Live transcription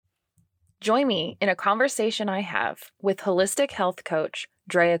Join me in a conversation I have with holistic health coach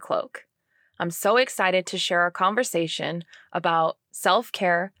Drea Cloak. I'm so excited to share a conversation about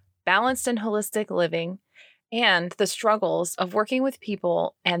self-care, balanced and holistic living, and the struggles of working with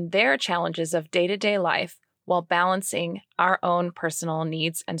people and their challenges of day-to-day life while balancing our own personal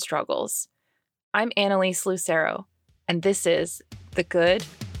needs and struggles. I'm Annalise Lucero, and this is The Good,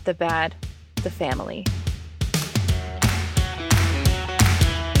 the Bad, the Family.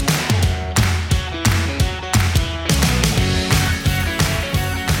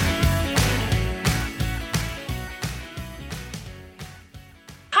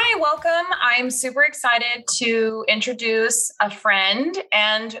 Hi, welcome. I'm super excited to introduce a friend,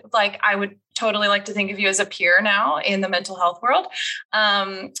 and I would totally like to think of you as a peer now in the mental health world.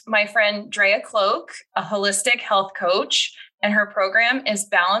 My friend Drea Cloak, a holistic health coach, and her program is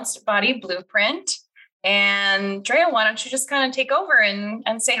Balanced Body Blueprint. And Drea, why don't you just kind of take over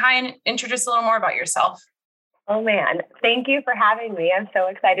and say hi and introduce a little more about yourself? Oh man, thank you for having me. I'm so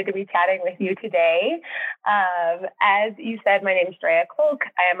excited to be chatting with you today. As you said, my name is Drea Cloak.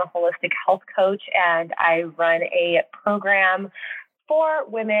 I am a holistic health coach, and I run a program for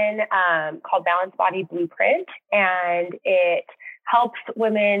women called Balanced Body Blueprint, and it helps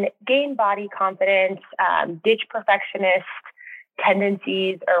women gain body confidence, ditch perfectionist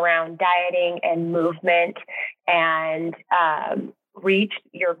tendencies around dieting and movement, and reach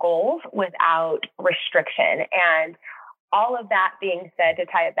your goals without restriction. And all of that being said, to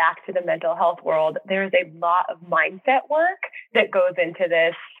tie it back to the mental health world, there's a lot of mindset work that goes into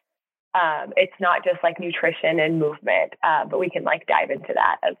this. It's not just like nutrition and movement, but we can dive into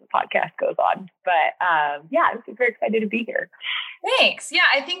that as the podcast goes on. But I'm super excited to be here. Thanks. Yeah,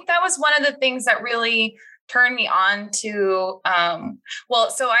 I think that was one of the things that really turned me on to,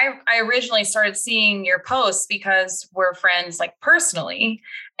 so I originally started seeing your posts because we're friends personally,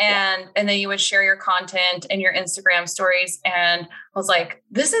 and then you would share your content and your Instagram stories, and I was like,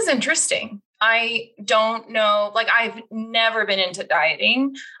 this is interesting. I don't know, I've never been into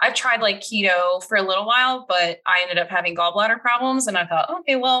dieting. I've tried keto for a little while, but I ended up having gallbladder problems, and I thought,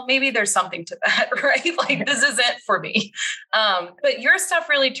 okay, well, maybe there's something to that, right? This isn't for me. But your stuff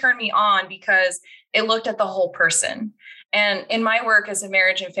really turned me on because it looked at the whole person. And in my work as a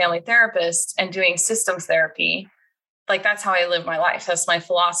marriage and family therapist and doing systems therapy, that's how I live my life. That's my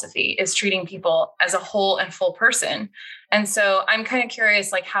philosophy, is treating people as a whole and full person. And so I'm kind of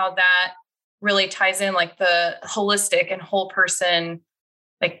curious, how that really ties in, the holistic and whole person,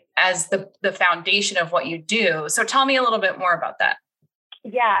 as the foundation of what you do. So tell me a little bit more about that.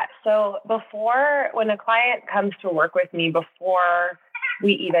 Yeah. So when a client comes to work with me, before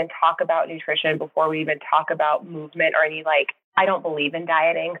we even talk about nutrition, before we even talk about movement or any, I don't believe in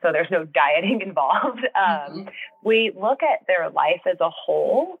dieting, so there's no dieting involved. We look at their life as a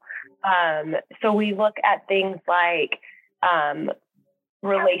whole. So we look at things like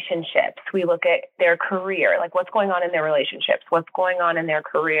relationships. We look at their career, what's going on in their relationships, what's going on in their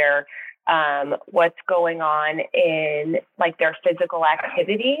career, what's going on in their physical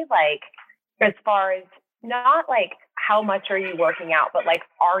activity, as far as not how much are you working out, but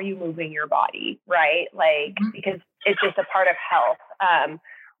are you moving your body, right? Because it's just a part of health.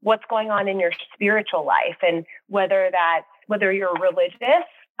 What's going on in your spiritual life, and whether you're religious,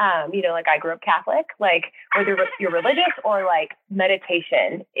 I grew up Catholic, whether you're religious or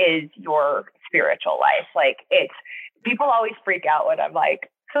meditation is your spiritual life. People always freak out when I'm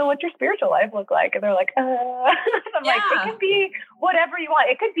so what's your spiritual life look like? And they're like, I'm it could be whatever you want.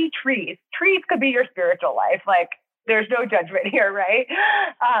 It could be trees. Trees could be your spiritual life. There's no judgment here, right?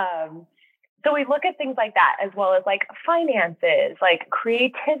 So we look at things like that, as well as finances,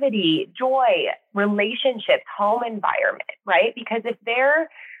 creativity, joy, relationships, home environment, right? Because if there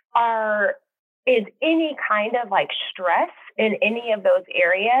is any kind of stress in any of those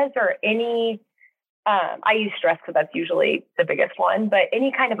areas, or any, I use stress because that's usually the biggest one, but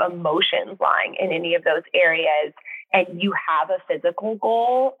any kind of emotions lying in any of those areas, and you have a physical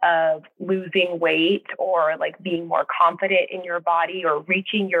goal of losing weight or being more confident in your body or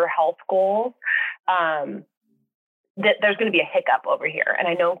reaching your health goals, that there's going to be a hiccup over here. And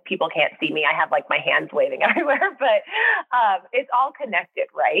I know people can't see me. I have my hands waving everywhere, but it's all connected,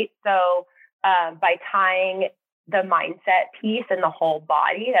 right? So by tying the mindset piece and the whole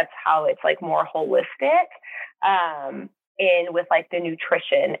body, that's how it's more holistic, in with the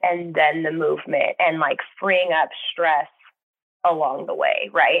nutrition and then the movement, and freeing up stress along the way,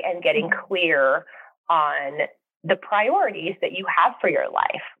 right? And getting clear on the priorities that you have for your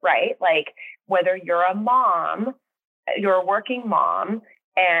life, right? Whether you're a mom, you're a working mom,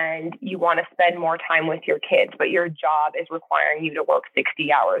 and you want to spend more time with your kids, but your job is requiring you to work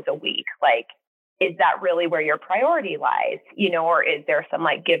 60 hours a week. Like, is that really where your priority lies? Or is there some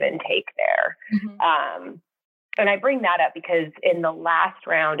like give and take there? Mm-hmm. And I bring that up because in the last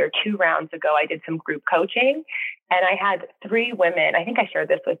round or 2 rounds ago, I did some group coaching, and I had 3 women. I think I shared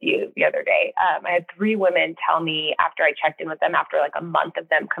this with you the other day. I had 3 women tell me after I checked in with them, after like a month of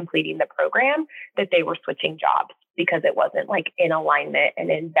them completing the program, that they were switching jobs because it wasn't like in alignment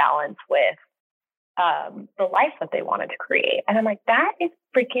and in balance with the life that they wanted to create. And I'm like, that is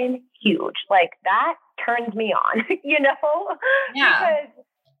freaking huge. Like, that turns me on, Yeah. Because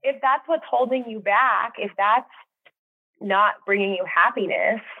if that's what's holding you back, if that's not bringing you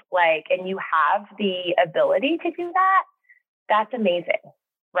happiness, like, and you have the ability to do that, that's amazing.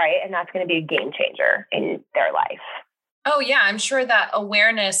 Right. And that's going to be a game changer in their life. Oh yeah. I'm sure that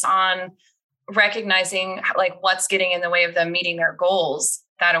awareness on recognizing like what's getting in the way of them meeting their goals,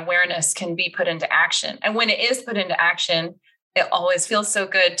 that awareness can be put into action. And when it is put into action, it always feels so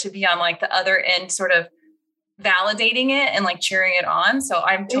good to be on like the other end, sort of validating it and like cheering it on. So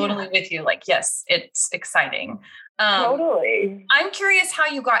I'm totally with you. Like, yes, it's exciting. Totally. I'm curious how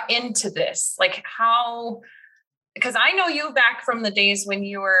you got into this, like because I know you back from the days when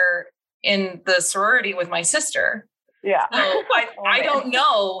you were in the sorority with my sister. Yeah. So I don't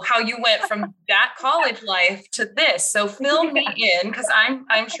know how you went from that college life to this. So fill me in, because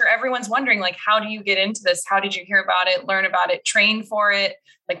I'm sure everyone's wondering, like, how do you get into this? How did you hear about it, learn about it, train for it?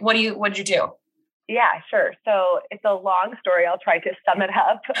 Like, what'd you do? Yeah, sure. So it's a long story. I'll try to sum it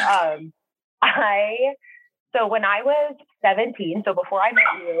up. So when I was 17, so before I met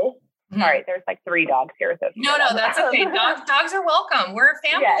you, sorry, there's like 3 dogs here. So no, that's okay. Dogs are welcome. We're a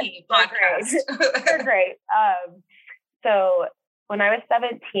family podcast. They're great. So when I was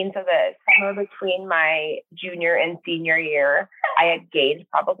 17, so the summer between my junior and senior year, I had gained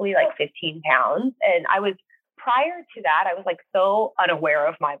probably like 15 pounds. And prior to that, I was like so unaware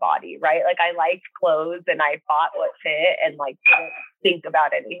of my body, right? Like, I liked clothes and I bought what fit and like didn't think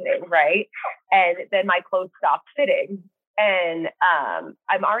about anything, right? And then my clothes stopped fitting. And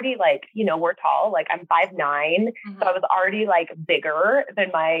I'm already like, we're tall, like I'm 5'9". Mm-hmm. So I was already like bigger than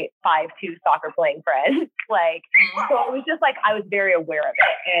my 5'2" soccer playing friends. Like, so it was just like, I was very aware of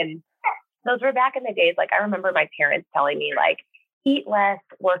it. And those were back in the days. Like, I remember my parents telling me like, eat less,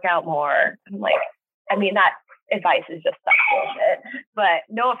 work out more. I'm like, I mean, that advice is just such bullshit, but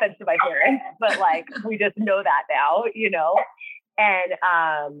no offense to my parents, but like, we just know that now, and,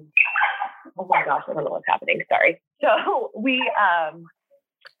 oh my gosh, I don't know what's happening. Sorry. So okay.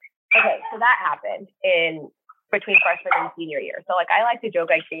 So that happened between freshman and senior year. So like, I like to joke,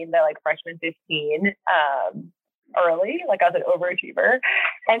 I gained the like freshman 15, early, like I was an overachiever.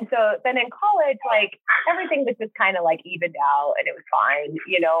 And so then in college, like everything was just kind of like evened out and it was fine,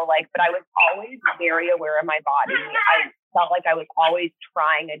 but I was always very aware of my body. I felt like I was always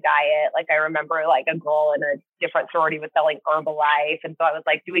trying a diet. Like, I remember like a girl in a different sorority was selling Herbalife. And so I was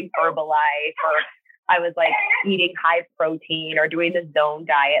like doing Herbalife, or I was like eating high protein or doing the zone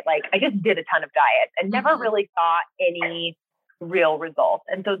diet. Like, I just did a ton of diets and never really saw any real results.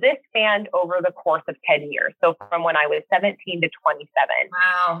 And so this spanned over the course of 10 years. So from when I was 17 to 27.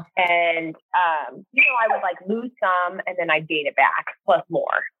 Wow. And, I would like lose some and then I'd gain it back plus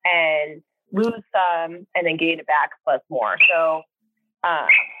more, and lose some and then gain it back plus more. So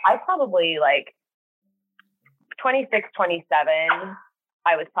I probably like 26, 27,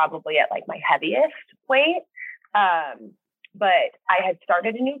 I was probably at like my heaviest weight. But I had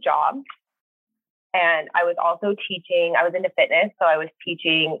started a new job. And I was also teaching, I was into fitness. So I was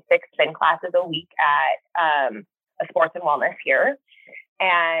teaching 6 spin classes a week at a sports and wellness here.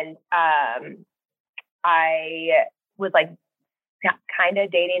 And I was like kind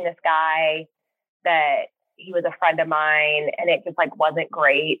of dating this guy that he was a friend of mine, and it just like wasn't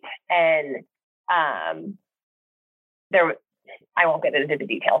great. And I won't get into the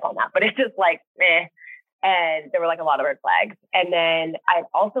details on that, but it's just like, meh. And there were like a lot of red flags. And then I've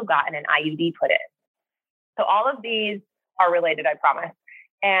also gotten an IUD put in. So all of these are related, I promise.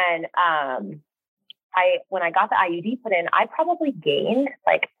 And when I got the IUD put in, I probably gained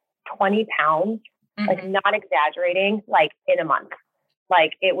like 20 pounds, like not exaggerating, like in a month.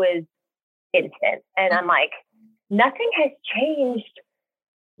 Like, it was instant. And I'm like, nothing has changed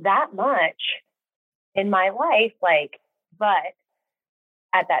that much in my life. Like, but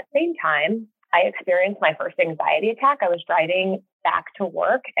at that same time, I experienced my first anxiety attack. I was driving back to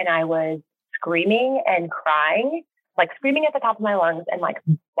work and I was screaming and crying, like screaming at the top of my lungs and like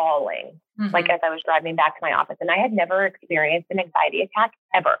bawling, like as I was driving back to my office. And I had never experienced an anxiety attack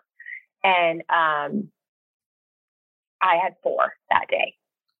ever. And I had 4 that day.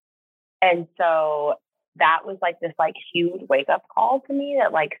 And so that was like this like huge wake up call to me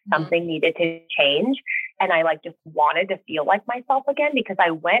that like something needed to change. And I like just wanted to feel like myself again, because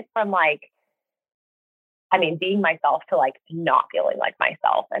I went from like, I mean, being myself to like not feeling like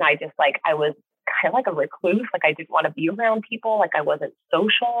myself. And I just like, I was kind of like a recluse. Like I didn't want to be around people. Like I wasn't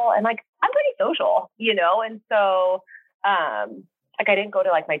social, and like, I'm pretty social, you know? And so, like I didn't go to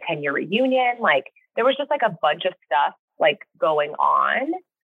like my 10-year reunion. Like there was just like a bunch of stuff like going on.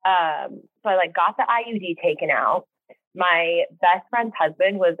 So I like got the IUD taken out. My best friend's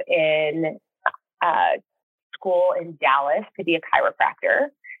husband was in school in Dallas to be a chiropractor.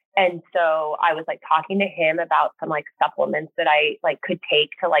 And so I was like talking to him about some like supplements that I like could take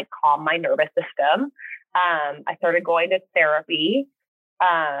to like calm my nervous system. I started going to therapy.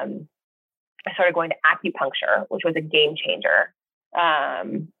 I started going to acupuncture, which was a game changer.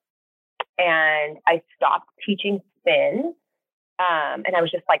 And I stopped teaching spin. And I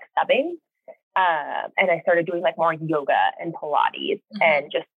was just like subbing. And I started doing like more yoga and Pilates and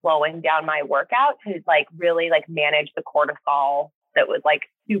just slowing down my workout to like really like manage the cortisol that was like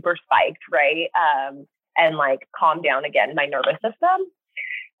super spiked, right? And like calm down again my nervous system.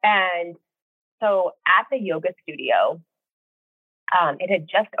 And so at the yoga studio, it had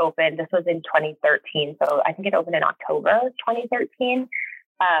just opened. This was in 2013. So I think it opened in October 2013.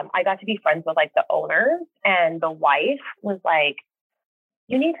 I got to be friends with like the owners, and the wife was like,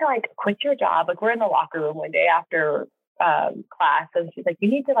 you need to like quit your job. Like we're in the locker room one day after class, and she's like, you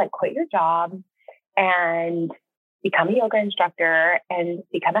need to like quit your job and become a yoga instructor and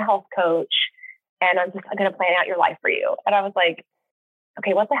become a health coach. And I'm going to plan out your life for you. And I was like,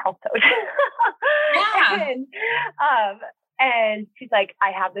 okay, what's a health coach? Yeah. And she's like,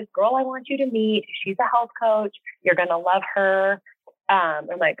 I have this girl I want you to meet. She's a health coach. You're going to love her. I'm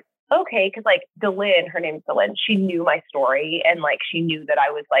like, okay. Cause like Delynn, her name's Delynn, she knew my story, and like, she knew that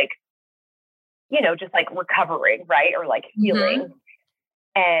I was like, you know, just like recovering, right. Or like healing.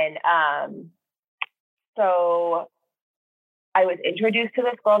 And, so I was introduced to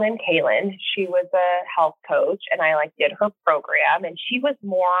this girl named Kaylin. She was a health coach, and I like did her program, and she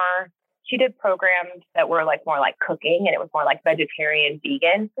did programs that were like more like cooking, and it was more like vegetarian,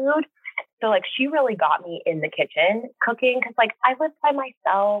 vegan food. So like she really got me in the kitchen cooking, because like I lived by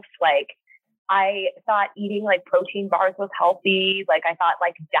myself. Like I thought eating like protein bars was healthy. Like I thought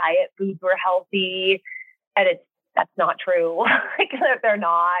like diet foods were healthy, and that's not true. Like they're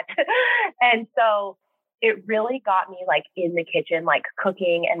not. And so it really got me like in the kitchen, like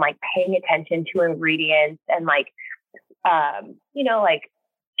cooking and like paying attention to ingredients and like, you know, like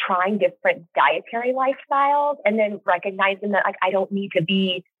trying different dietary lifestyles, and then recognizing that like, I don't need to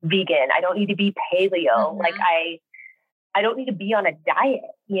be vegan. I don't need to be paleo. Like I don't need to be on a diet,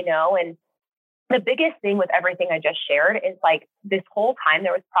 you know? And the biggest thing with everything I just shared is like this whole time,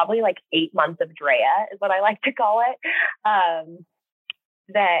 there was probably like 8 months of Drea is what I like to call it.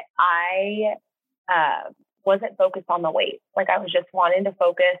 That I, wasn't focused on the weight. Like I was just wanting to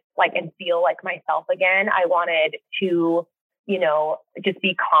focus like and feel like myself again. I wanted to, you know, just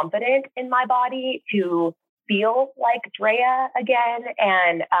be confident in my body, to feel like Drea again,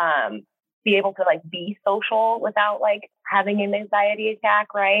 and be able to like be social without like having an anxiety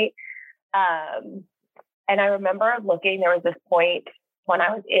attack, right? And I remember there was this point when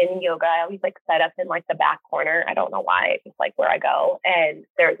I was in yoga, I always like set up in like the back corner. I don't know why, it's just like where I go. And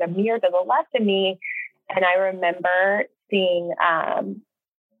there's a mirror to the left of me. And I remember seeing,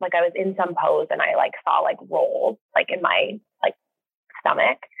 like I was in some pose, and I like saw like rolls like in my like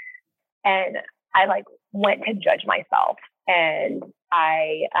stomach, and I like went to judge myself, and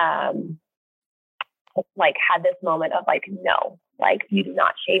I like had this moment of like, no, like you do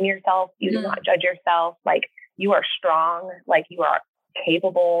not shame yourself, you do not judge yourself, like you are strong, like you are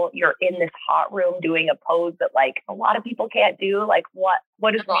capable, you're in this hot room doing a pose that like a lot of people can't do. Like what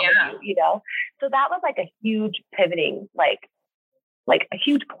is wrong with you, you know? So that was like a huge pivoting, like a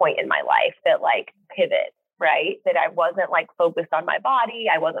huge point in my life that like pivot, right? That I wasn't like focused on my body.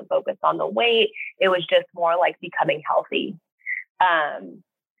 I wasn't focused on the weight. It was just more like becoming healthy.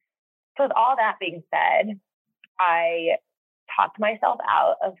 So with all that being said, I talked myself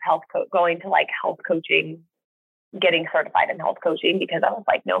out of going to like health coaching, getting certified in health coaching, because I was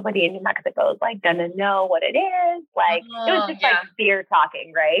like, nobody in New Mexico is like gonna know what it is. Like it was just like fear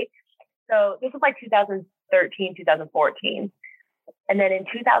talking, right? So this was like 2013, 2014. And then in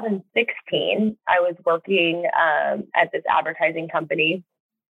 2016, I was working at this advertising company,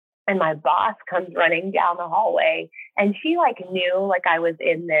 and my boss comes running down the hallway, and she like knew like I was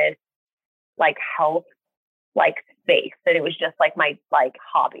in this like health like space, that it was just like my like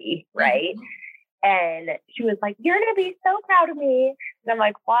hobby, right? And she was like, "You're going to be so proud of me." And I'm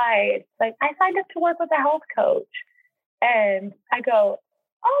like, "Why?" It's like, "I signed up to work with a health coach." And I go,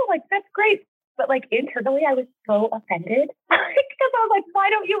 "Oh, like, that's great." But like internally, I was so offended because I was like, "Why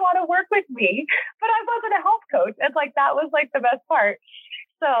don't you want to work with me?" But I wasn't a health coach. And like, that was like the best part.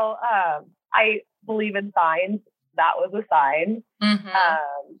 So I believe in signs. That was a sign.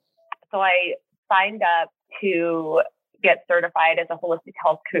 Mm-hmm. So I signed up to get certified as a holistic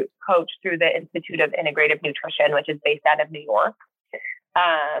health coach through the Institute of Integrative Nutrition, which is based out of New York.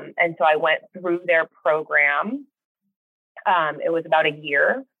 And so I went through their program. It was about a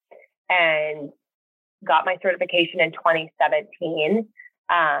year, and got my certification in 2017.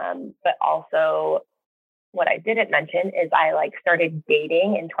 But also, what I didn't mention is I like started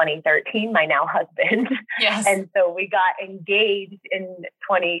dating in 2013, my now husband. Yes. And so we got engaged in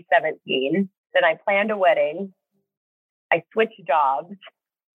 2017. Then I planned a wedding. I switched jobs,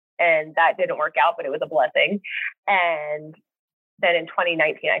 and that didn't work out, but it was a blessing. And then in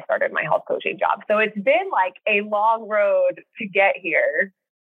 2019, I started my health coaching job. So it's been like a long road to get here,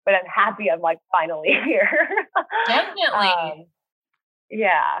 but I'm happy I'm like finally here. Definitely.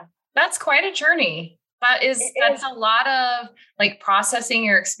 Yeah. That's quite a journey. That's a lot of like processing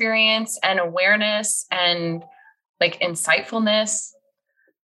your experience and awareness and like insightfulness.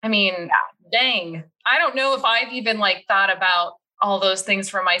 I mean, dang, I don't know if I've even like thought about all those things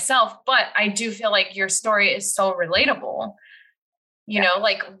for myself, but I do feel like your story is so relatable. You know,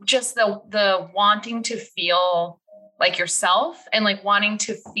 like just the wanting to feel like yourself and like wanting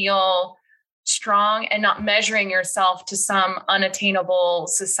to feel strong and not measuring yourself to some unattainable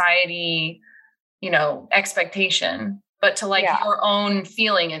society, expectation, but to like your own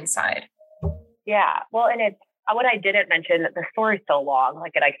feeling inside. Yeah. Well, and it's what I didn't mention, the story's so long,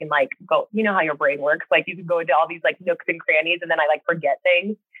 like, and I can like go, you know how your brain works. Like you can go into all these like nooks and crannies, and then I like forget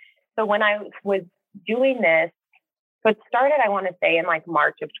things. So when I was doing this, so it started, I want to say in like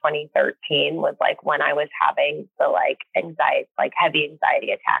March of 2013 was like when I was having the like anxiety, like heavy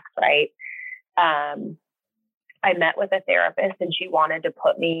anxiety attacks, right? I met with a therapist, and she wanted to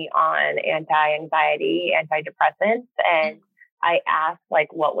put me on anti-anxiety, antidepressants. And I asked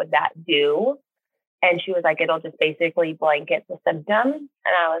like, what would that do? And she was like, it'll just basically blanket the symptoms.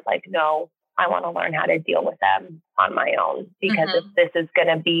 And I was like, no, I want to learn how to deal with them on my own, because if this is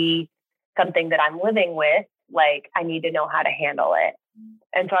going to be something that I'm living with, like I need to know how to handle it.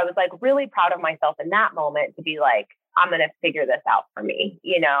 And so I was like really proud of myself in that moment to be like, I'm going to figure this out for me,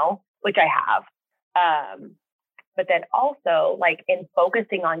 which I have. But then also like in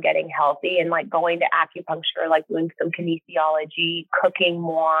focusing on getting healthy and like going to acupuncture, like doing some kinesiology, cooking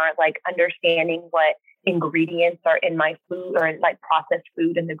more, like understanding what ingredients are in my food or in like processed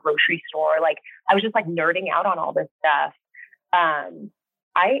food in the grocery store. Like I was just like nerding out on all this stuff.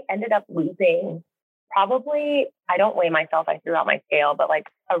 I ended up losing probably, I don't weigh myself, I threw out my scale, but like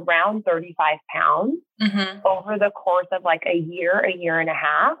around 35 pounds over the course of like a year and a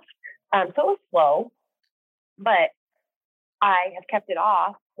half. So it was slow, but I have kept it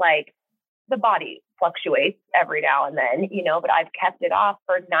off. Like the body fluctuates every now and then, but I've kept it off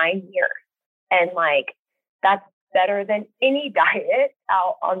for 9 years. And like, that's better than any diet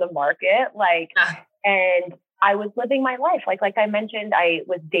out on the market. Like, and I was living my life. Like I mentioned, I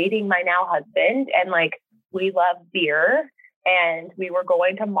was dating my now husband, and like, we love beer, and we were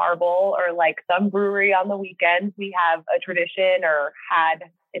going to Marble or like some brewery on the weekends. We have a tradition, or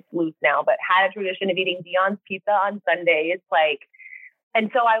it's loose now, but had a tradition of eating Dion's pizza on Sundays. Like, and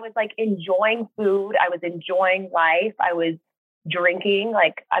so I was like enjoying food. I was enjoying life. I was drinking.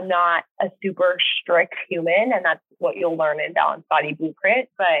 Like I'm not a super strict human, and that's what you'll learn in Balanced Body Blueprint.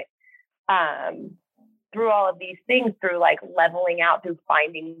 But, through all of these things, through like leveling out, through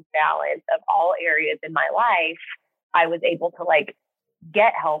finding balance of all areas in my life, I was able to like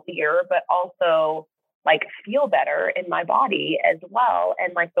get healthier, but also like feel better in my body as well.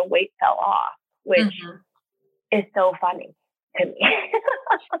 And like the weight fell off, which is so funny to me.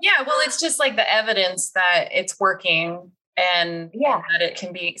 Yeah. Well, it's just like the evidence that it's working and that it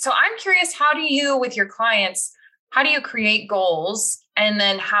can be. So I'm curious, how do you, with your clients, how do you create goals? And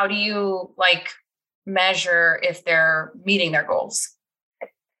then how do you like measure if they're meeting their goals?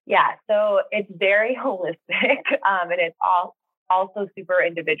 Yeah. So it's very holistic, and it's also super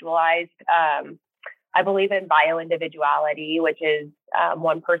individualized. I believe in bio-individuality, which is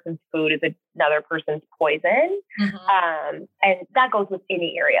one person's food is another person's poison. And that goes with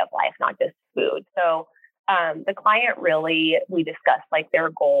any area of life, not just food. So the client really, we discuss like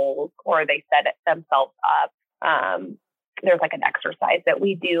their goals, or they set it themselves up. There's like an exercise that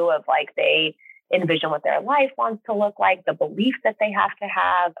we do of like, they envision what their life wants to look like, the beliefs that they have to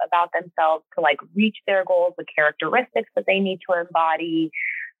have about themselves to like reach their goals, the characteristics that they need to embody.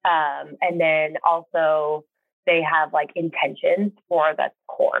 And then also they have like intentions for the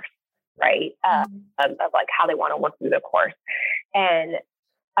course, right? Of like how they want to work through the course. And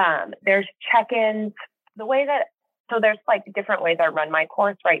there's check-ins. So there's like different ways I run my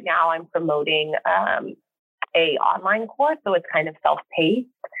course. Right now I'm promoting a online course. So it's kind of self-paced,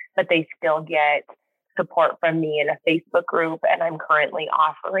 but they still get support from me in a Facebook group. And I'm currently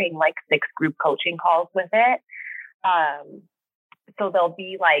offering like 6 group coaching calls with it. So there'll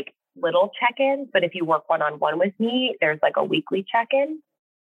be like little check-ins, but if you work one-on-one with me, there's like a weekly check-in.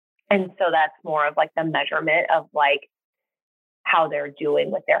 And so that's more of like the measurement of like how they're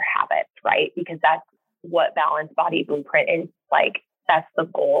doing with their habits, right? Because that's what Balanced Body Blueprint is like. That's the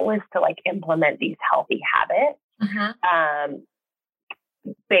goal, is to like implement these healthy habits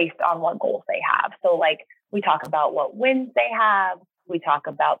based on what goals they have. So like we talk about what wins they have. We talk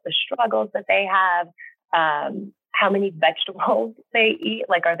about the struggles that they have, how many vegetables they eat.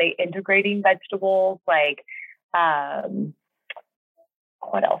 Like, are they integrating vegetables? Like,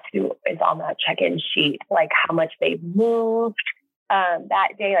 what else is on that check-in sheet? Like how much they've moved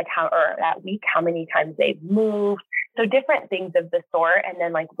that day, like or that week, how many times they've moved. So different things of the sort. And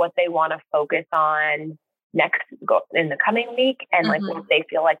then like what they want to focus on next in the coming week, and like what they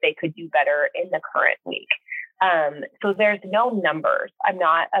feel like they could do better in the current week. So there's no numbers. I'm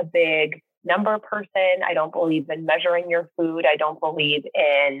not a big number person. I don't believe in measuring your food. I don't believe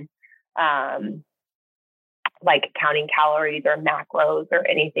in like counting calories or macros or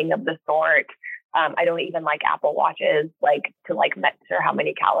anything of the sort. I don't even like Apple Watches, like to like measure how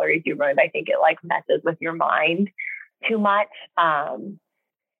many calories you burn. I think it like messes with your mind too much.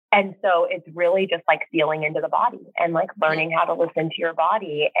 And so it's really just like feeling into the body and like learning how to listen to your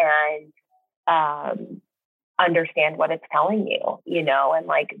body and understand what it's telling you, you know, and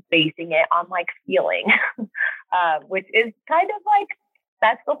like basing it on like feeling, which is kind of like,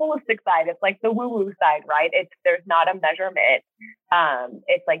 that's the holistic side. It's like the woo-woo side, right? There's not a measurement.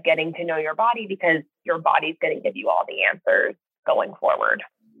 It's like getting to know your body, because your body's going to give you all the answers going forward.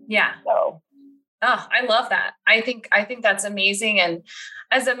 Yeah. So. Oh, I love that. I think that's amazing. And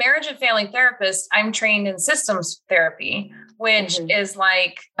as a marriage and family therapist, I'm trained in systems therapy, which is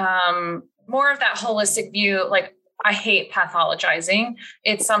like more of that holistic view. Like, I hate pathologizing.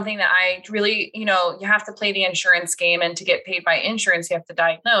 It's something that I really, you have to play the insurance game, and to get paid by insurance, you have to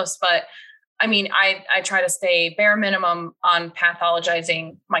diagnose. But I mean, I try to stay bare minimum on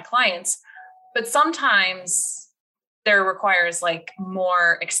pathologizing my clients, but sometimes there requires like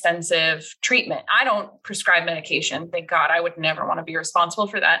more extensive treatment. I don't prescribe medication. Thank God. I would never want to be responsible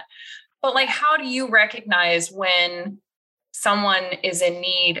for that. But like, how do you recognize when someone is in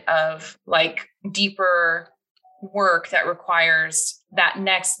need of like deeper work that requires that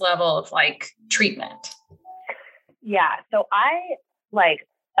next level of like treatment? Yeah. So I like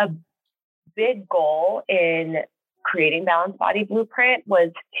a big goal in creating Balanced Body Blueprint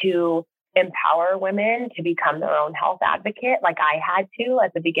was to empower women to become their own health advocate, like I had to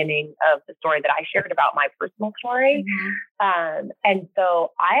at the beginning of the story that I shared about my personal story. And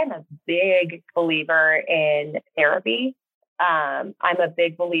so I am a big believer in therapy. I'm a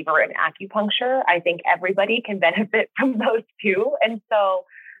big believer in acupuncture. I think everybody can benefit from those too. And so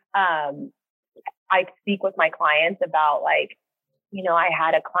I speak with my clients about like, I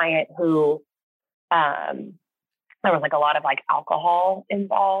had a client who there was like a lot of like alcohol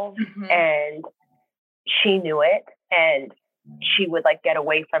involved, and she knew it, and she would like get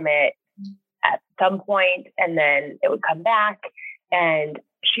away from it at some point, and then it would come back. And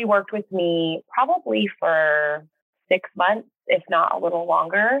she worked with me probably for 6 months, if not a little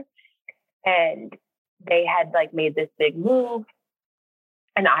longer. And they had like made this big move.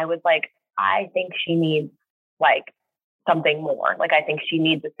 And I was like, I think she needs like something more. Like, I think she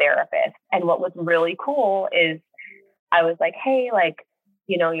needs a therapist. And what was really cool is I was like, hey, like,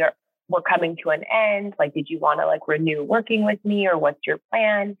 we're coming to an end. Like, did you want to like renew working with me, or what's your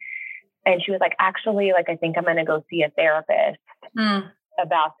plan? And she was like, actually, like, I think I'm going to go see a therapist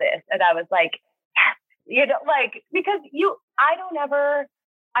about this. And I was like, like, because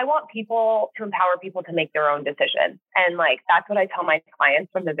I want people to empower people to make their own decisions. And like, that's what I tell my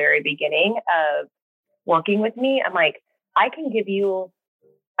clients from the very beginning of working with me. I'm like, I'm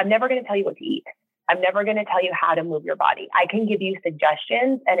never going to tell you what to eat. I'm never going to tell you how to move your body. I can give you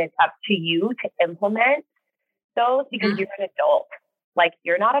suggestions, and it's up to you to implement those, because you're an adult. Like,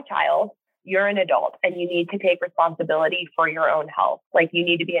 you're not a child, you're an adult, and you need to take responsibility for your own health. Like, you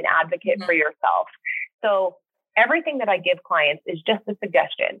need to be an advocate for yourself. So everything that I give clients is just a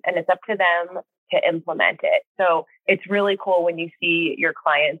suggestion, and it's up to them to implement it. So it's really cool when you see your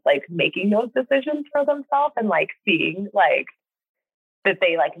clients like making those decisions for themselves and like seeing like that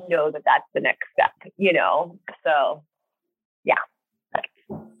they like know that that's the next step, you know? So yeah.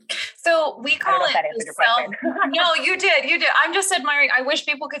 So we call it that answered your question. No, you did. I'm just admiring. I wish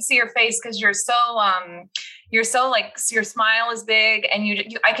people could see your face because you're so like, your smile is big,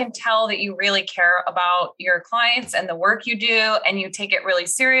 and I can tell that you really care about your clients and the work you do, and you take it really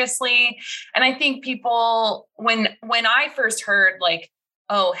seriously. And I think people, when I first heard like,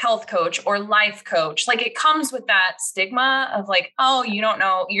 oh, health coach or life coach, like it comes with that stigma of like, oh, you don't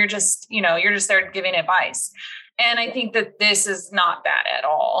know, you're just there giving advice. And I think that this is not that at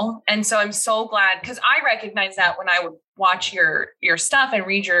all. And so I'm so glad, because I recognize that when I would watch your stuff and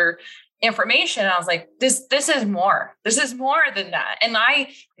read your information, I was like, this is more. This is more than that. And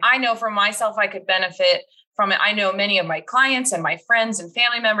I know for myself, I could benefit from it. I know many of my clients and my friends and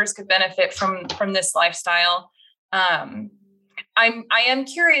family members could benefit from this lifestyle. I am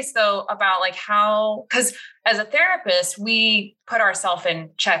curious though about like how, because as a therapist, we put ourselves in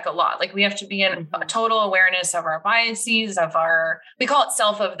check a lot. Like we have to be in a total awareness of our biases, we call it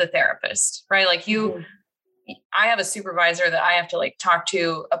self of the therapist, right? Like I have a supervisor that I have to like talk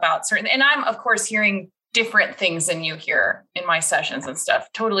to about certain, and I'm of course hearing different things than you hear in my sessions and stuff,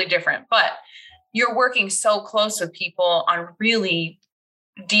 totally different, but you're working so close with people on really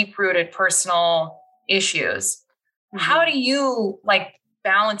deep rooted personal issues. How do you like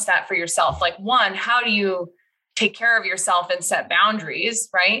balance that for yourself? Like one, how do you take care of yourself and set boundaries,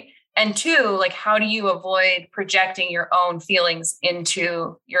 right? And two, like how do you avoid projecting your own feelings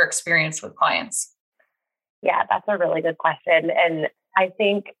into your experience with clients? Yeah, that's a really good question. And I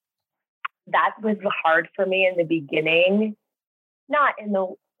think that was hard for me in the beginning, not in the,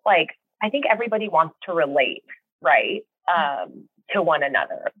 like, I think everybody wants to relate, right? To one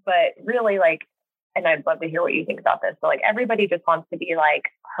another, but really like, and I'd love to hear what you think about this. So like everybody just wants to be like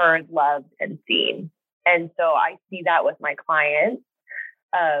heard, loved, and seen. And so I see that with my clients.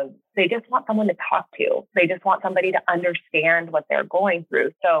 They just want someone to talk to. They just want somebody to understand what they're going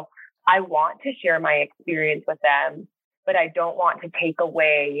through. So I want to share my experience with them, but I don't want to take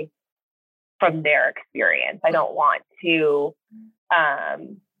away from their experience. I don't want to,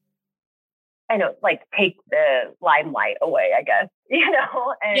 like take the limelight away, I guess, you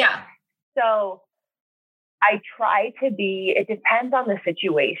know? And yeah. So I try to be, it depends on the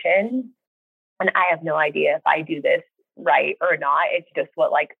situation. And I have no idea if I do this right or not. It's just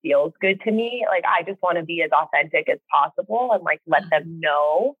what like feels good to me. Like, I just want to be as authentic as possible and like let them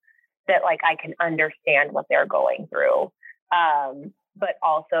know that like I can understand what they're going through. But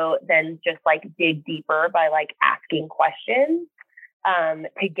also then just like dig deeper by like asking questions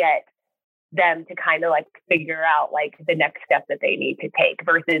to get them to kind of like figure out like the next step that they need to take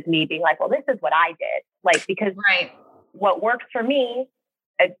versus me being like, well, this is what I did. Like, because what works for me,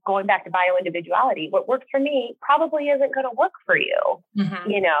 going back to bioindividuality, what works for me probably isn't going to work for you,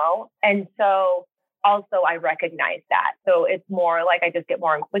 you know? And so also I recognize that. So it's more like I just get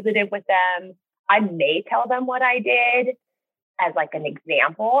more inquisitive with them. I may tell them what I did as like an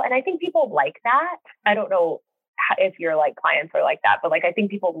example. And I think people like that. I don't know if your like clients are like that, but like I think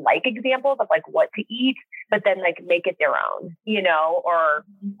people like examples of like what to eat, but then like make it their own, you know, or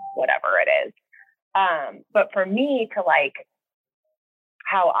whatever it is. But for me to like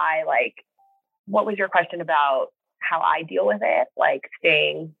how I like, what was your question about how I deal with it? Like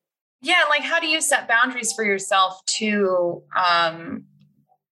staying. Yeah. Like how do you set boundaries for yourself to,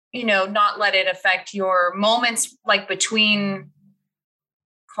 not let it affect your moments like between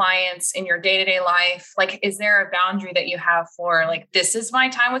clients in your day-to-day life? Like, is there a boundary that you have for like, this is my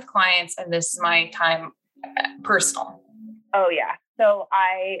time with clients and this is my time personal? Oh yeah. So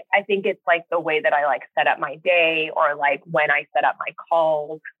I think it's like the way that I like set up my day or like when I set up my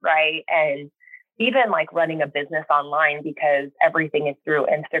calls, right? And even like running a business online because everything is through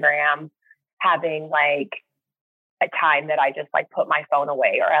Instagram, having like a time that I just like put my phone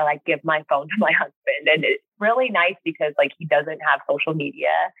away or I like give my phone to my husband. And it's really nice because like he doesn't have social media.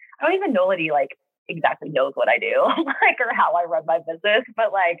 I don't even know that he like exactly knows what I do, like, or how I run my business,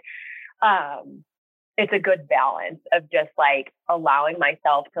 but like, it's a good balance of just like allowing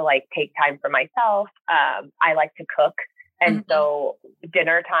myself to like take time for myself. I like to cook. And so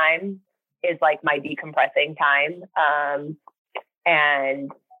dinner time is like my decompressing time.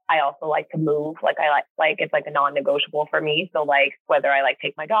 And I also like to move. Like I like it's like a non-negotiable for me. So like whether I like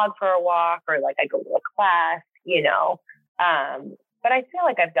take my dog for a walk or like I go to a class, you know, but I feel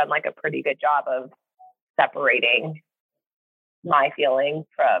like I've done like a pretty good job of separating my feelings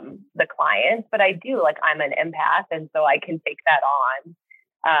from the clients, but I do, like, I'm an empath. And so I can take that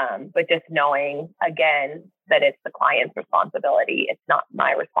on. But just knowing, again, that it's the client's responsibility. It's not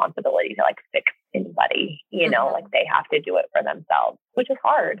my responsibility to like fix anybody, you know, like they have to do it for themselves, which is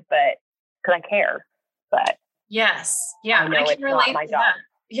hard, but because I care. But yes. Yeah. I can relate to that.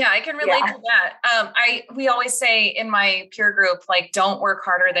 Yeah, I can relate to that. We always say in my peer group, like, don't work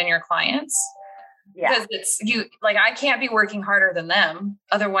harder than your clients. Because it's you, like, I can't be working harder than them.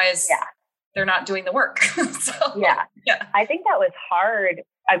 Otherwise they're not doing the work. So I think that was hard.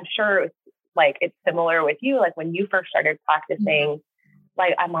 I'm sure like it's similar with you. Like when you first started practicing,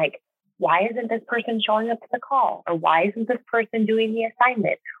 like, I'm like, why isn't this person showing up to the call? Or why isn't this person doing the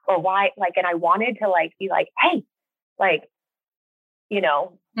assignment? Or why, like, and I wanted to like, be like, hey, like, you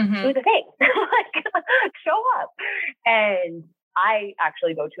know, do the thing, like show up. And I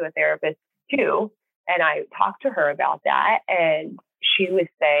actually go to a therapist too. And I talked to her about that. And she was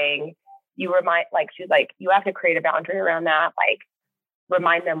saying, she's like, you have to create a boundary around that. Like,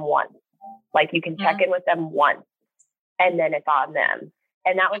 remind them once, like you can check in with them once and then it's on them.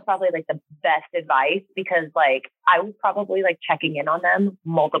 And that was probably like the best advice, because like I was probably like checking in on them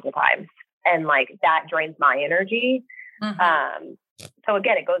multiple times, and like that drains my energy. So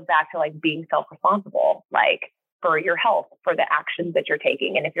again, it goes back to like being self-responsible, like for your health, for the actions that you're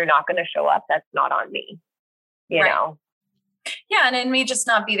taking. And if you're not going to show up, that's not on me, you know? Yeah. And it may just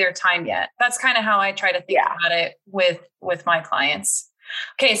not be their time yet. That's kind of how I try to think about it with my clients.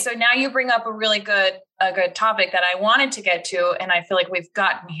 Okay. So now you bring up a good topic that I wanted to get to, and I feel like we've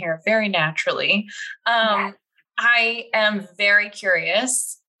gotten here very naturally. I am very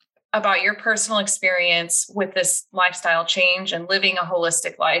curious about your personal experience with this lifestyle change and living a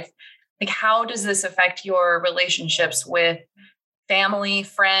holistic life. Like, how does this affect your relationships with family,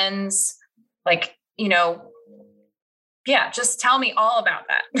 friends? Like, you know, just tell me all about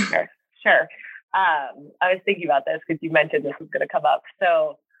that. Sure. I was thinking about this because you mentioned this was going to come up.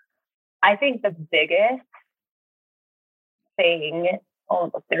 So I think the biggest thing,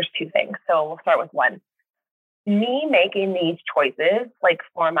 there's two things. So we'll start with one. Me making these choices, like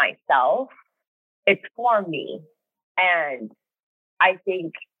for myself, it's for me. And I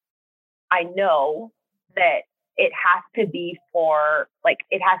think I know that it has to be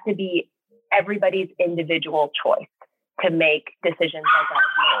it has to be everybody's individual choice to make decisions like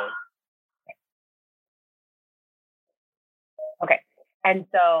I've made. Okay. And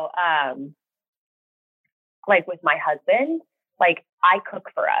so, like with my husband, like I cook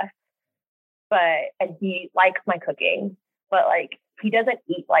for us, and he likes my cooking, but like, he doesn't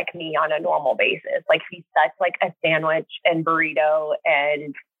eat like me on a normal basis. Like he's such like a sandwich and burrito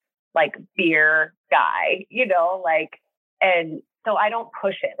and like beer guy, you know, like, and so I don't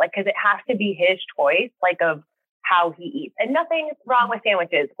push it, like, cause it has to be his choice, like of how he eats, and nothing's wrong with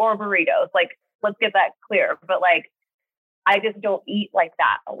sandwiches or burritos. Like, let's get that clear. But like, I just don't eat like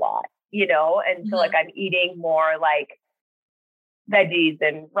that a lot, you know? And so like, I'm eating more like veggies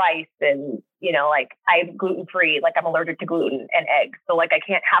and rice and, you know, like I'm gluten-free, like I'm allergic to gluten and eggs. So like, I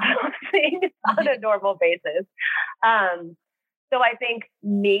can't have those things on a normal basis. So I think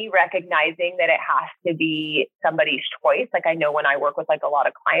me recognizing that it has to be somebody's choice. Like I know when I work with like a lot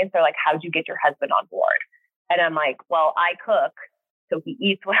of clients, they're like, how'd you get your husband on board? And I'm like, well, I cook, so he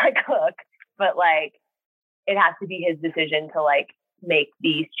eats what I cook, but like, it has to be his decision to like make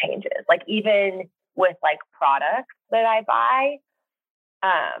these changes. Like even with like products that I buy,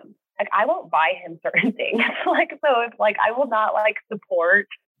 like I won't buy him certain things. Like, so if like, I will not like support,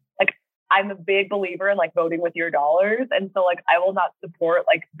 like I'm a big believer in like voting with your dollars. And so like, I will not support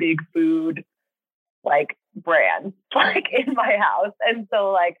like big food, like brands, like in my house. And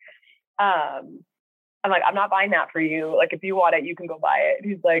so like, I'm like, I'm not buying that for you. Like, if you want it, you can go buy it.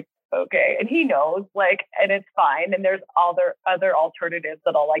 And he's like, okay. And he knows, like, and it's fine. And there's other alternatives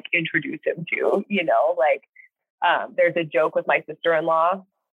that I'll like introduce him to, you know, like, there's a joke with my sister-in-law.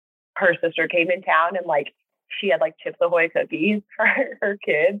 Her sister came in town and like, she had like Chips Ahoy cookies for her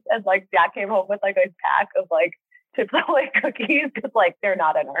kids. And like, Dad came home with like a pack of like Chips Ahoy cookies because like, they're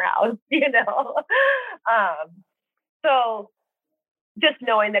not in our house, you know? So just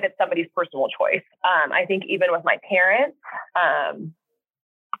knowing that it's somebody's personal choice. I think even with my parents,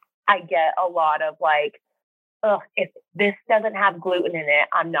 I get a lot of like, oh, if this doesn't have gluten in it,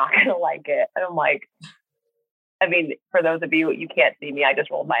 I'm not going to like it. And I'm like, I mean, for those of you can't see me, I just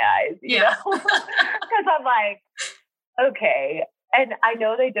rolled my eyes, you know, because I'm like, okay. And I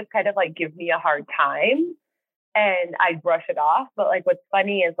know they just kind of like give me a hard time and I brush it off. But like, what's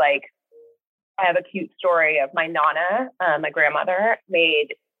funny is like, I have a cute story of my Nana, my grandmother they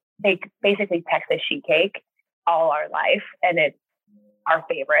basically Texas sheet cake. all our life, and it's our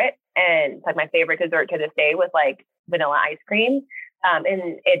favorite. And it's like my favorite dessert to this day with like vanilla ice cream.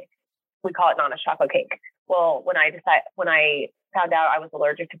 And we call it Nana's chocolate cake. Well, when I found out I was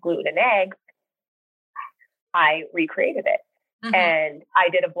allergic to gluten and eggs, I recreated it. Mm-hmm. And I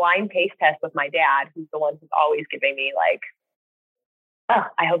did a blind taste test with my dad, who's the one who's always giving me like, oh,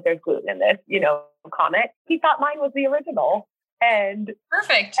 I hope there's gluten in this, comment. He thought mine was the original. And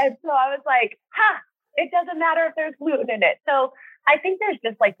perfect. And so I was like, it doesn't matter if there's gluten in it. So I think there's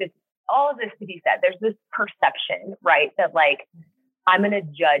just like this, all of this to be said, there's this perception, right? That like, I'm going to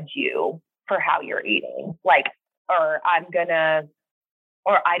judge you for how you're eating, like, or I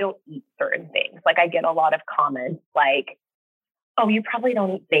don't eat certain things. Like I get a lot of comments like, oh, you probably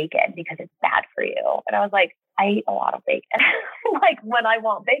don't eat bacon because it's bad for you. And I was like, I eat a lot of bacon. Like when I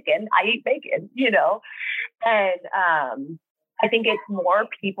want bacon, I eat bacon, And I think it's more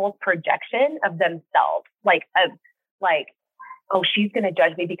people's projection of themselves, like, oh, she's going to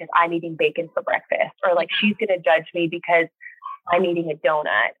judge me because I'm eating bacon for breakfast, or like she's going to judge me because I'm eating a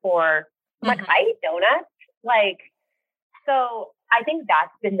donut, or like I eat donuts. Like, so I think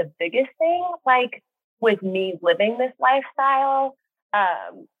that's been the biggest thing, like with me living this lifestyle.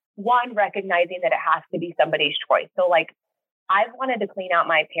 One, recognizing that it has to be somebody's choice. So like, I've wanted to clean out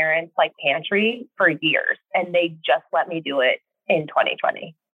my parents' like pantry for years, and they just let me do it in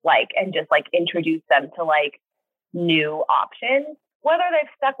 2020, like, and just like introduce them to like new options. Whether they've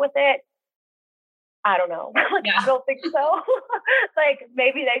stuck with it, I don't know. I don't think so. Like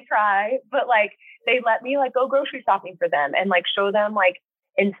maybe they try, but like they let me like go grocery shopping for them and like show them like,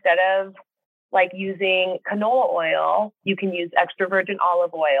 instead of like using canola oil, you can use extra virgin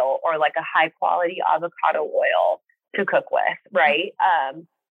olive oil or like a high quality avocado oil to cook with. Right.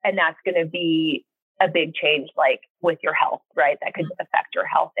 And that's going to be a big change, like with your health, right? That could affect your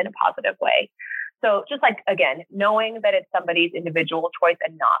health in a positive way. So just like, again, knowing that it's somebody's individual choice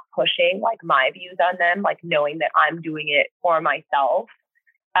and not pushing like my views on them, like knowing that I'm doing it for myself.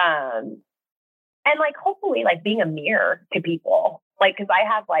 And like, hopefully like being a mirror to people, like, cause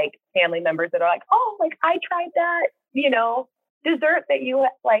I have like family members that are like, oh, like I tried that, dessert that you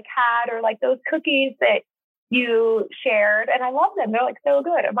like had, or like those cookies that you shared, and I love them. They're like so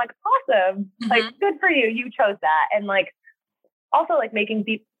good. I'm like, awesome. Like, good for you. You chose that. And like, also like making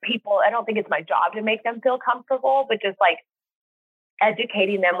people, I don't think it's my job to make them feel comfortable, but just like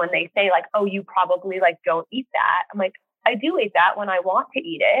educating them when they say like, oh, you probably like don't eat that. I'm like, I do eat that when I want to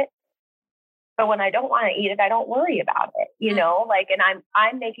eat it. But when I don't want to eat it, I don't worry about it, like, and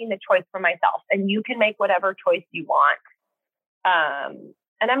I'm making the choice for myself, and you can make whatever choice you want.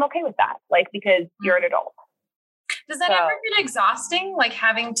 And I'm okay with that, like, because you're an adult. Does that ever get exhausting? Like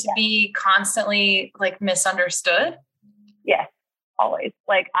having to be constantly like misunderstood? Yes, always.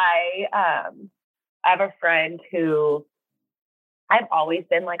 Like I have a friend who, I've always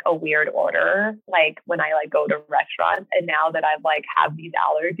been like a weird orderer, like when I like go to restaurants, and now that I've like have these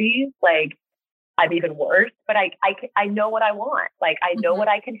allergies, like I'm even worse, but I know what I want. Like I know what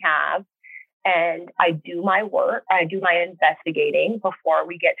I can have, and I do my work. I do my investigating before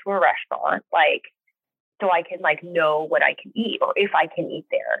we get to a restaurant, like, so I can like know what I can eat, or if I can eat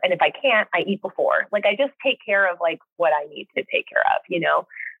there. And if I can't, I eat before. Like I just take care of like what I need to take care of,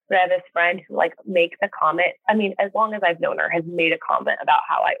 But I have this friend who like makes a comment. I mean, as long as I've known her, has made a comment about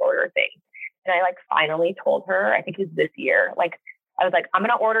how I order things. And I like finally told her, I think it was this year, like I was like, I'm going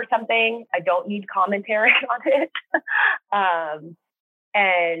to order something. I don't need commentary on it.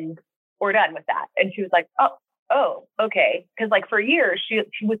 And we're done with that. And she was like, oh, okay. Cause like for years, she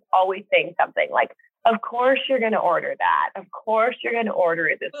was always saying something like, of course you're going to order that. Of course you're going to order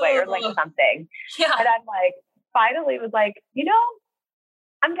it this way, or like something. Yeah. And I'm like, finally was like,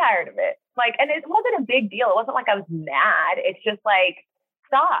 I'm tired of it. Like, and it wasn't a big deal. It wasn't like I was mad. It's just like,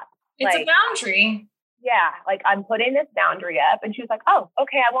 stop. It's like, a boundary. Yeah. Like I'm putting this boundary up, and she was like, oh,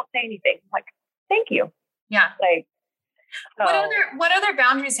 okay. I won't say anything. I'm like, thank you. Yeah. Like, so. What other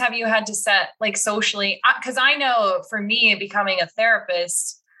boundaries have you had to set like socially? Cause I know for me becoming a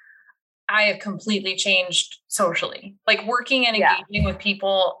therapist, I have completely changed socially, like working and engaging with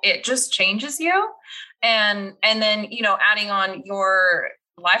people. It just changes you. And then, adding on your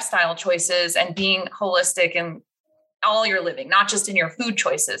lifestyle choices and being holistic in all your living, not just in your food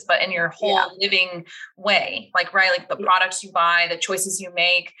choices, but in your whole living way, like, right. Like the products you buy, the choices you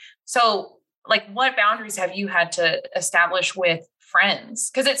make. So like what boundaries have you had to establish with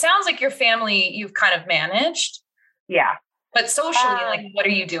friends? Cause it sounds like your family, you've kind of managed. Yeah. But socially, like what are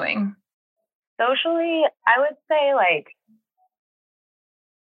you doing? Socially, I would say like,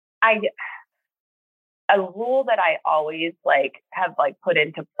 a rule that I always like have like put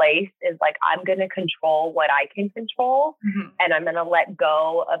into place is like, I'm going to control what I can control, and I'm going to let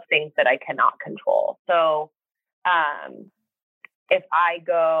go of things that I cannot control. So, if I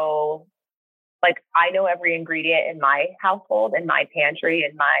go, like, I know every ingredient in my household, in my pantry,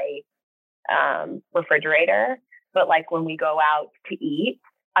 in my refrigerator, but like when we go out to eat,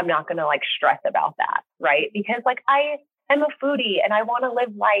 I'm not going to like stress about that. Right. Because like I am a foodie and I want to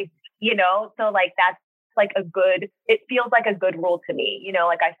live life, you know? So like, that's like it feels like a good rule to me, you know,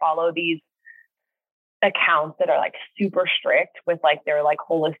 like I follow these accounts that are like super strict with like their like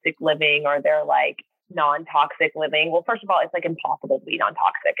holistic living or their like non-toxic living. Well, first of all, it's like impossible to be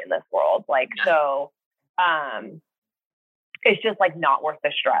non-toxic in this world. Like, so, it's just like not worth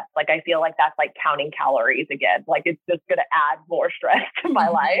the stress. Like, I feel like that's like counting calories again. Like it's just going to add more stress to my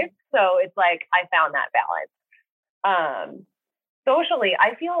life. So it's like, I found that balance. Socially,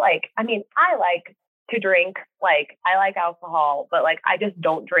 I feel like, I mean, I like to drink, like I like alcohol, but like, I just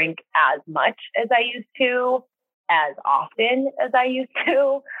don't drink as much as I used to, as often as I used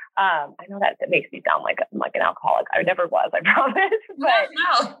to. I know that makes me sound like I'm like an alcoholic. I never was, I promise.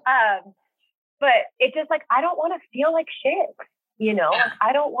 But it's just like, I don't want to feel like shit, you know, like,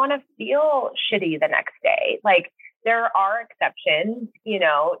 I don't want to feel shitty the next day. Like there are exceptions, you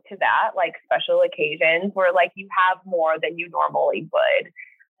know, to that, like special occasions where like you have more than you normally would.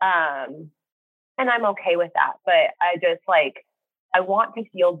 And I'm okay with that. But I just like, I want to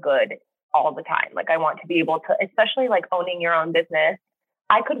feel good all the time. Like I want to be able to, especially like owning your own business.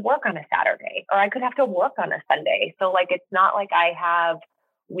 I could work on a Saturday or I could have to work on a Sunday. So like, it's not like I have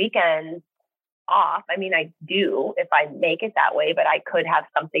weekends off. I mean, I do if I make it that way, but I could have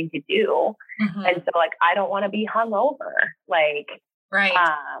something to do. And so like, I don't want to be hungover. Like, right.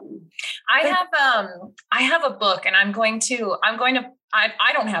 I have a book and I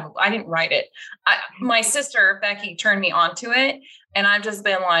didn't write it. My sister, Becky, turned me onto it. And I've just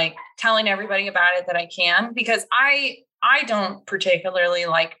been like telling everybody about it that I can, because I don't particularly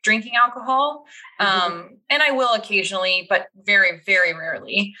like drinking alcohol. And I will occasionally, but very, very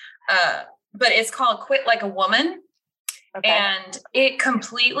rarely. But it's called Quit Like a Woman. Okay. And it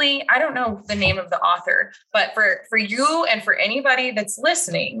completely, I don't know the name of the author, but for you and for anybody that's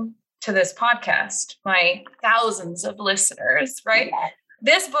listening to this podcast, my thousands of listeners, right? Yeah.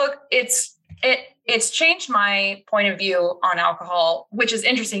 This book, it's changed my point of view on alcohol, which is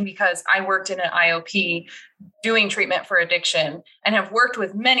interesting because I worked in an IOP doing treatment for addiction and have worked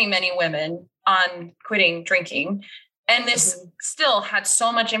with many, many women on quitting drinking. And this still had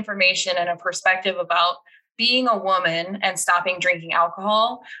so much information and a perspective about being a woman and stopping drinking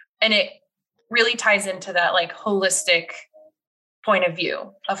alcohol. And it really ties into that like holistic point of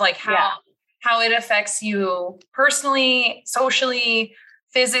view of like how it affects you personally, socially,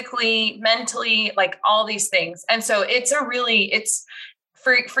 physically, mentally, like all these things. And so it's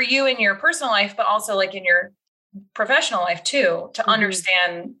for you in your personal life, but also like in your professional life too, to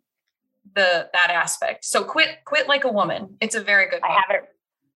understand that aspect. So quit like a woman. It's a very good book.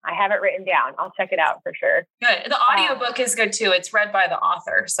 I have it written down. I'll check it out for sure. Good. The audiobook is good too. It's read by the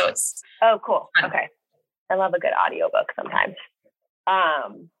author. So it's cool. Fun. Okay. I love a good audiobook sometimes.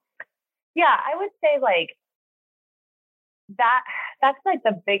 Yeah, I would say like that's like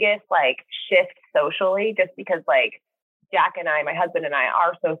the biggest like shift socially, just because like Jack and I, my husband and I,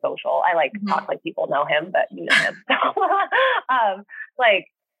 are so social. I like talk like people know him, but you know him. So,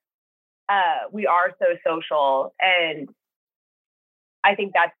 we are so social, and I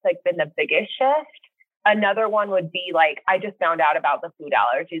think that's like been the biggest shift. Another one would be like, I just found out about the food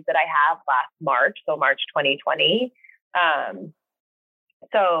allergies that I have last March. So March 2020.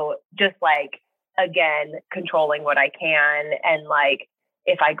 So just like, again, controlling what I can. And like,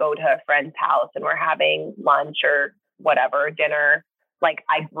 if I go to a friend's house and we're having lunch or whatever, dinner, like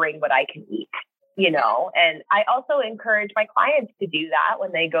I bring what I can eat, you know? And I also encourage my clients to do that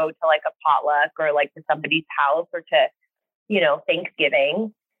when they go to like a potluck or like to somebody's house or to, you know,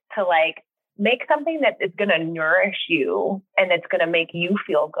 Thanksgiving, to like make something that is going to nourish you and it's going to make you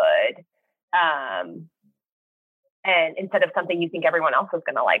feel good. And instead of something you think everyone else is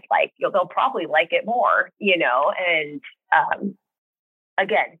going to like, they'll probably like it more, you know? And,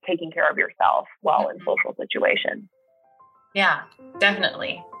 again, taking care of yourself while in social situations. Yeah,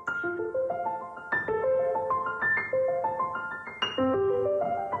 definitely.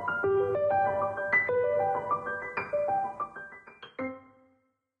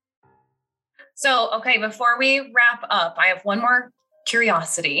 So, okay, before we wrap up, I have one more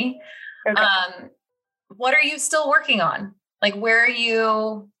curiosity. Okay. What are you still working on? Like, where are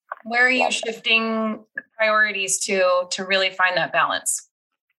you shifting priorities to really find that balance?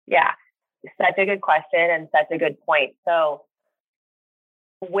 Yeah. such a good question and such a good point. So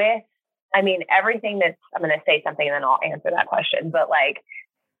everything that's, I'm going to say something and then I'll answer that question. But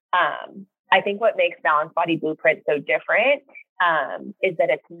I think what makes Balanced Body Blueprint so different is that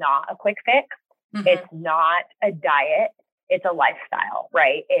it's not a quick fix. Mm-hmm. It's not a diet. It's a lifestyle,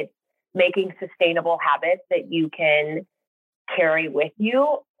 right? It's making sustainable habits that you can carry with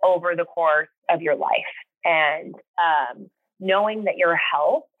you over the course of your life. And knowing that your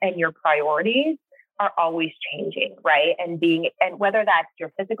health and your priorities are always changing, right? And whether that's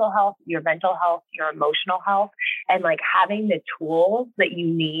your physical health, your mental health, your emotional health, and having the tools that you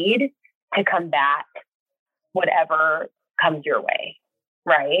need to combat whatever comes your way,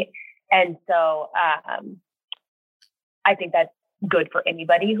 right? And so I think that's good for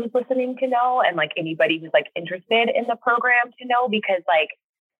anybody who's listening to know, and anybody who's interested in the program to know, because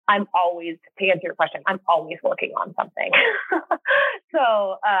I'm always, to answer your question, I'm always working on something.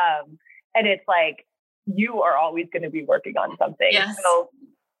 So, and it's you are always going to be working on something. Yes. So,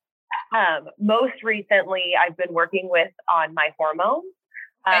 most recently I've been working on my hormones.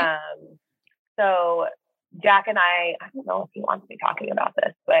 Okay. So Jack and I don't know if he wants me talking about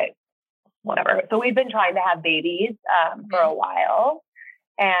this, but whatever. So we've been trying to have babies, for a while,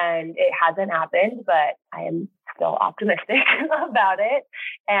 and it hasn't happened, but I am still optimistic about it.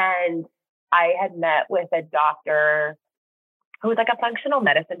 And I had met with a doctor who was a functional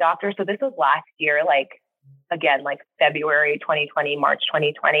medicine doctor. So this was last year, February 2020, March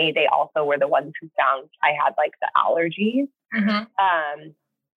 2020. They also were the ones who found I had the allergies. Mm-hmm.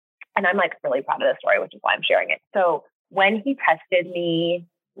 And I'm really proud of this story, which is why I'm sharing it. So when he tested me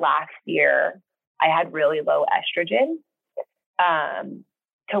last year, I had really low estrogen,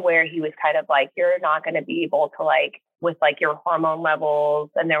 to where he was kind of you're not going to be able to with your hormone levels.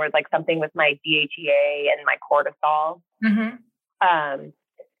 And there was something with my DHEA and my cortisol. Mm-hmm.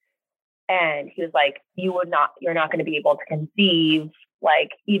 And he was you're not going to be able to conceive.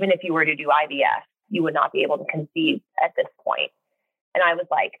 Even if you were to do IVF, you would not be able to conceive at this point. And I was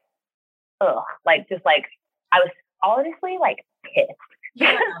ugh, I was honestly pissed.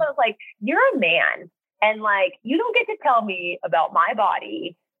 Yeah. I was you're a man, and you don't get to tell me about my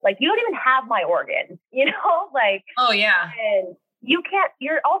body. You don't even have my organs, oh yeah. And you can't,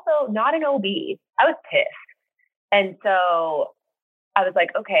 you're also not an OB. I was pissed. And so I was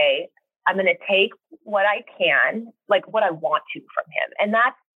okay, I'm going to take what I can, what I want to from him. And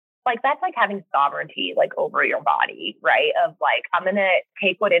that's having sovereignty, over your body, right? Of I'm going to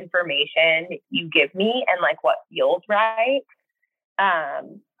take what information you give me and what feels right.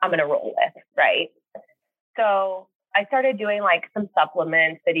 I'm going to roll with, right? So I started doing some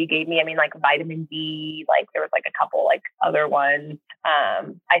supplements that he gave me. I mean, vitamin D, there was a couple other ones.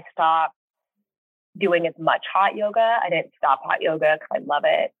 I stopped doing as much hot yoga. I didn't stop hot yoga because I love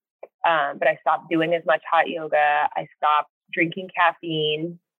it. But I stopped doing as much hot yoga. I stopped drinking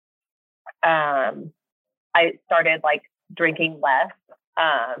caffeine. I started drinking less.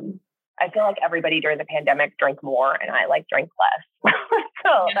 I feel everybody during the pandemic drank more, and I drank less.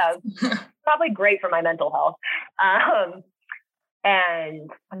 So that was probably great for my mental health.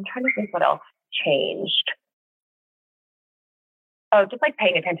 And I'm trying to think what else changed. Oh, just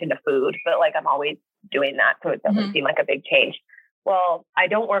paying attention to food, but I'm always doing that. So it doesn't seem like a big change. Well, I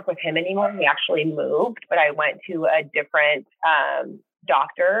don't work with him anymore. He actually moved, but I went to a different,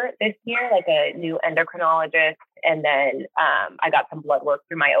 doctor this year, a new endocrinologist. And then, I got some blood work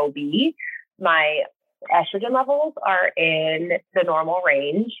through my OB. My estrogen levels are in the normal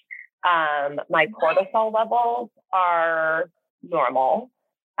range. My cortisol levels are normal.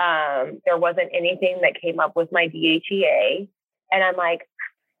 There wasn't anything that came up with my DHEA. And I'm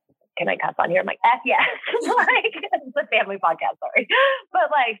can I cuss on here? I'm F yes. It's a family podcast, sorry.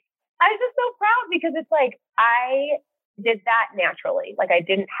 But I was just so proud because it's I did that naturally. I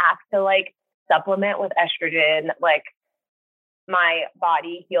didn't have to supplement with estrogen. My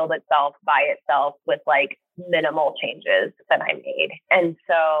body healed itself by itself with minimal changes that I made. And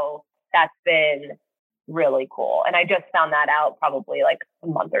so that's been really cool. And I just found that out probably a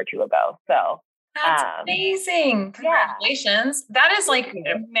month or two ago. So that's amazing. Congratulations. Yeah. That is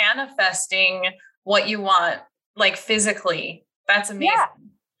manifesting what you want, physically. That's amazing.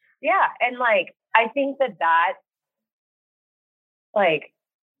 Yeah. And I think that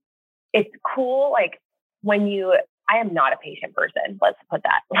it's cool. I am not a patient person. Let's put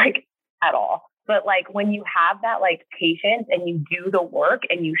that at all. But when you have that patience and you do the work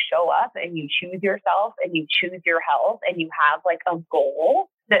and you show up and you choose yourself and you choose your health and you have a goal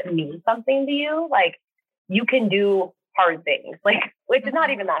that means something to you, you can do hard things. Which is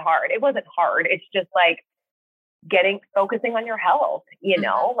not even that hard. It wasn't hard. It's just focusing on your health, you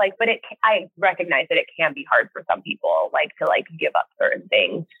know, like, but I recognize that it can be hard for some people, like to like give up certain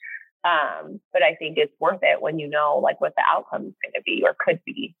things. But I think it's worth it when you know like what the outcome is going to be or could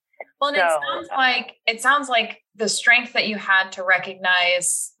be. Well, and it sounds like the strength that you had to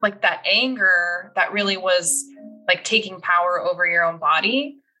recognize like that anger that really was like taking power over your own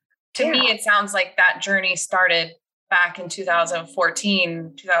body. To me, it sounds like that journey started back in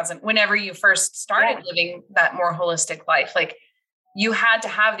 2014, whenever you first started living that more holistic life. Like you had to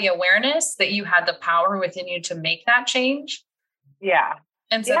have the awareness that you had the power within you to make that change. Yeah.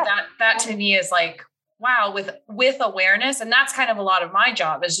 And so that to me is like, wow, with awareness. And that's kind of a lot of my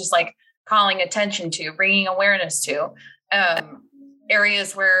job is just like calling attention to, bringing awareness to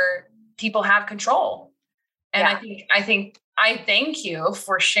areas where people have control. And I thank you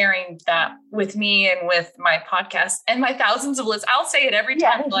for sharing that with me and with my podcast and my thousands of listeners. I'll say it every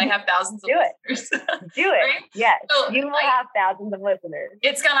time until I have thousands of listeners. Do it. Right? Yes. So you will have thousands of listeners.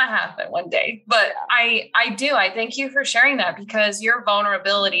 It's going to happen one day. But I thank you for sharing that because your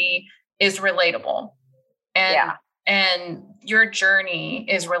vulnerability is relatable. And your journey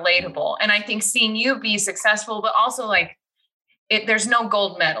is relatable. And I think seeing you be successful, but also like there's no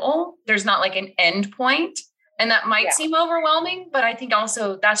gold medal. There's not like an end point. And that might seem overwhelming, but I think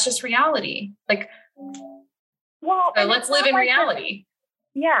also that's just reality. Like, so let's live in reality.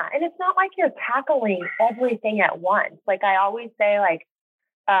 And it's not like you're tackling everything at once. Like I always say, like,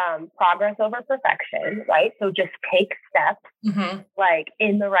 progress over perfection, right? So just take steps like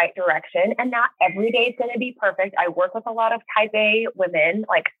in the right direction. And not every day is going to be perfect. I work with a lot of type A women,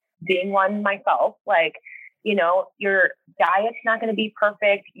 like being one myself, like, you know, your diet's not going to be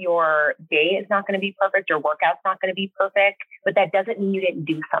perfect. Your day is not going to be perfect. Your workout's not going to be perfect, but that doesn't mean you didn't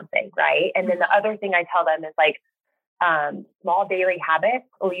do something. Right. And then the other thing I tell them is like, small daily habits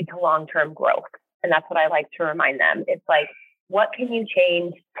lead to long-term growth. And that's what I like to remind them. It's like, what can you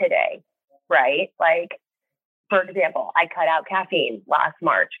change today? Right. Like, for example, I cut out caffeine last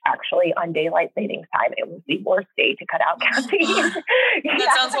March, actually on daylight savings time. It was the worst day to cut out caffeine.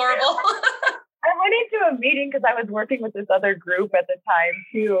 That sounds horrible. I went into a meeting because I was working with this other group at the time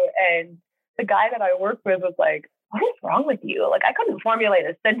too. And the guy that I worked with was like, what is wrong with you? Like, I couldn't formulate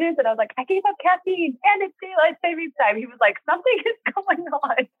a sentence. And I was like, I gave up caffeine and it's daylight savings time. He was like, something is going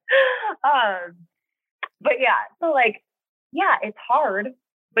on. But yeah, so like, yeah, it's hard,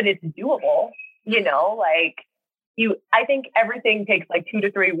 but it's doable, you know, like I think everything takes like 2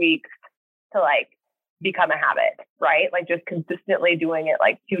 to 3 weeks to like become a habit, right? Like just consistently doing it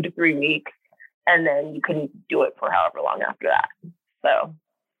like 2 to 3 weeks. And then you can do it for however long after that. So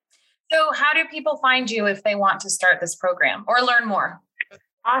how do people find you if they want to start this program or learn more?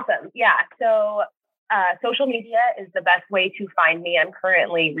 Awesome. Yeah. So social media is the best way to find me. I'm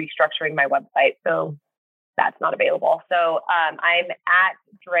currently restructuring my website, so that's not available. So I'm at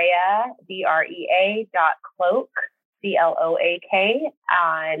Drea, Drea.Cloak, CLOAK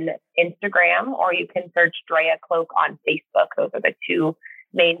on Instagram, or you can search Drea Cloak on Facebook. Those are the two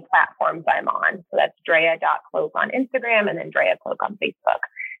main platforms I'm on. So that's Drea.Cloak on Instagram and then Drea Cloak on Facebook.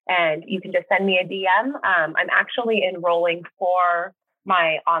 And you can just send me a DM. I'm actually enrolling for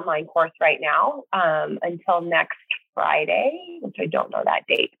my online course right now until next Friday, which I don't know that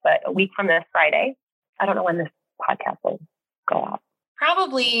date, but a week from this Friday. I don't know when this podcast will go out.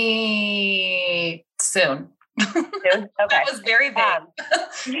 Probably soon. Soon? Okay. That was very vague.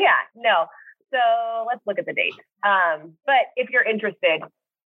 No. So let's look at the date. But if you're interested,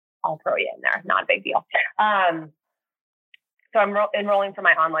 I'll throw you in there. Not a big deal. So I'm enrolling for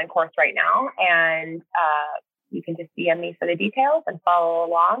my online course right now, and you can just DM me for the details and follow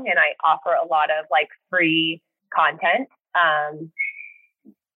along. And I offer a lot of like free content,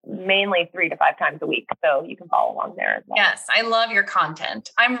 mainly 3 to 5 times a week. So you can follow along there as well. Yes, I love your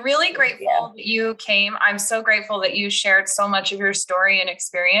content. I'm really grateful that you came. I'm so grateful that you shared so much of your story and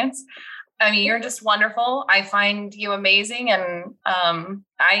experience. I mean, you're just wonderful. I find you amazing, and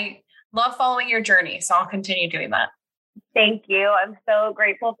I love following your journey. So I'll continue doing that. Thank you. I'm so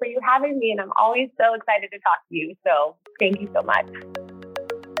grateful for you having me, and I'm always so excited to talk to you. So thank you so much.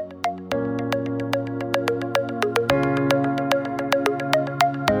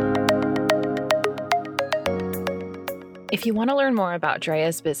 If you want to learn more about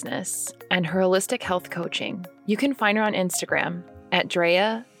Drea's business and her holistic health coaching, you can find her on Instagram at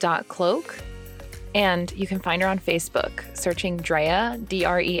Drea.Cloak, and you can find her on Facebook searching Drea,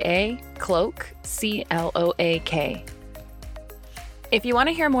 Drea, Cloak, CLOAK. If you want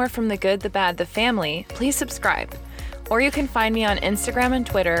to hear more from the good, the bad, the family, please subscribe. Or you can find me on Instagram and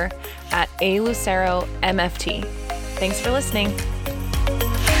Twitter at aluceromft. Thanks for listening.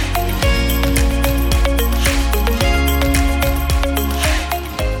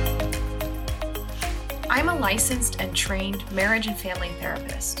 licensed and trained marriage and family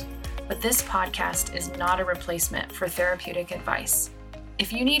therapist, but this podcast is not a replacement for therapeutic advice.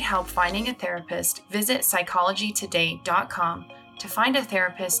 If you need help finding a therapist, visit psychologytoday.com to find a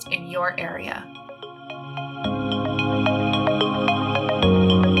therapist in your area.